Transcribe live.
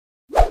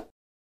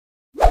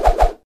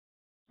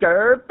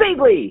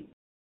Girbeagly!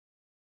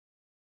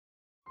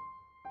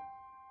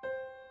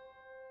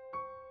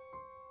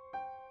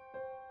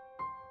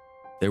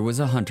 There was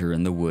a hunter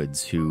in the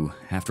woods who,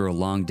 after a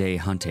long day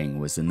hunting,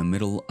 was in the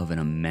middle of an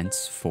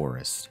immense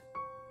forest.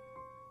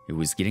 It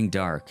was getting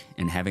dark,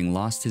 and having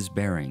lost his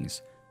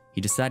bearings, he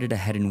decided to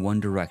head in one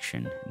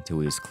direction until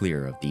he was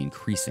clear of the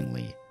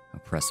increasingly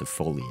oppressive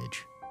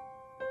foliage.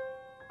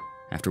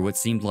 After what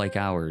seemed like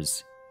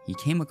hours, he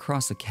came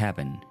across a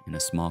cabin in a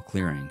small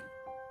clearing.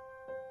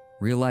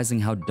 Realizing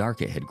how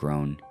dark it had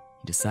grown,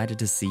 he decided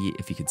to see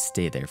if he could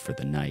stay there for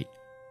the night.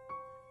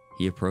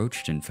 He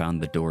approached and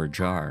found the door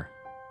ajar.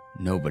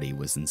 Nobody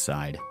was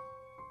inside.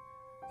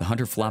 The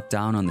hunter flopped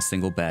down on the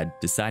single bed,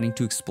 deciding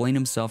to explain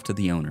himself to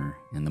the owner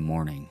in the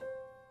morning.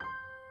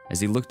 As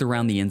he looked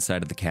around the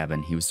inside of the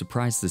cabin, he was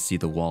surprised to see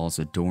the walls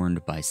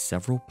adorned by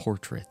several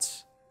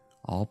portraits,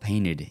 all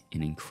painted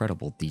in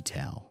incredible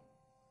detail.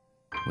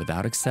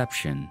 Without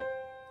exception,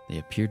 they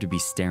appeared to be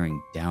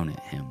staring down at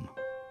him,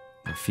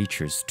 their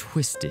features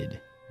twisted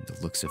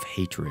into looks of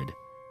hatred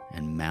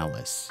and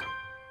malice.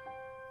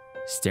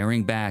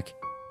 Staring back,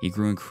 he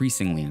grew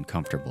increasingly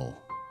uncomfortable.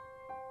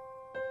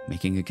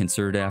 Making a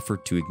concerted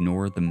effort to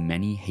ignore the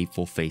many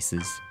hateful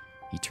faces,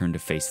 he turned to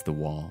face the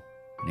wall,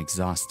 and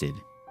exhausted,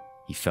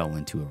 he fell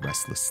into a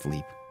restless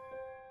sleep.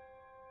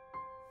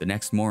 The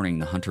next morning,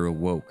 the hunter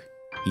awoke.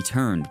 He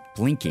turned,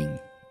 blinking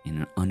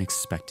in an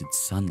unexpected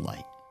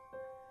sunlight.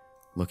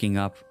 Looking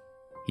up,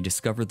 he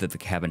discovered that the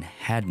cabin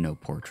had no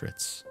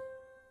portraits,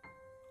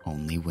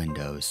 only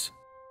windows.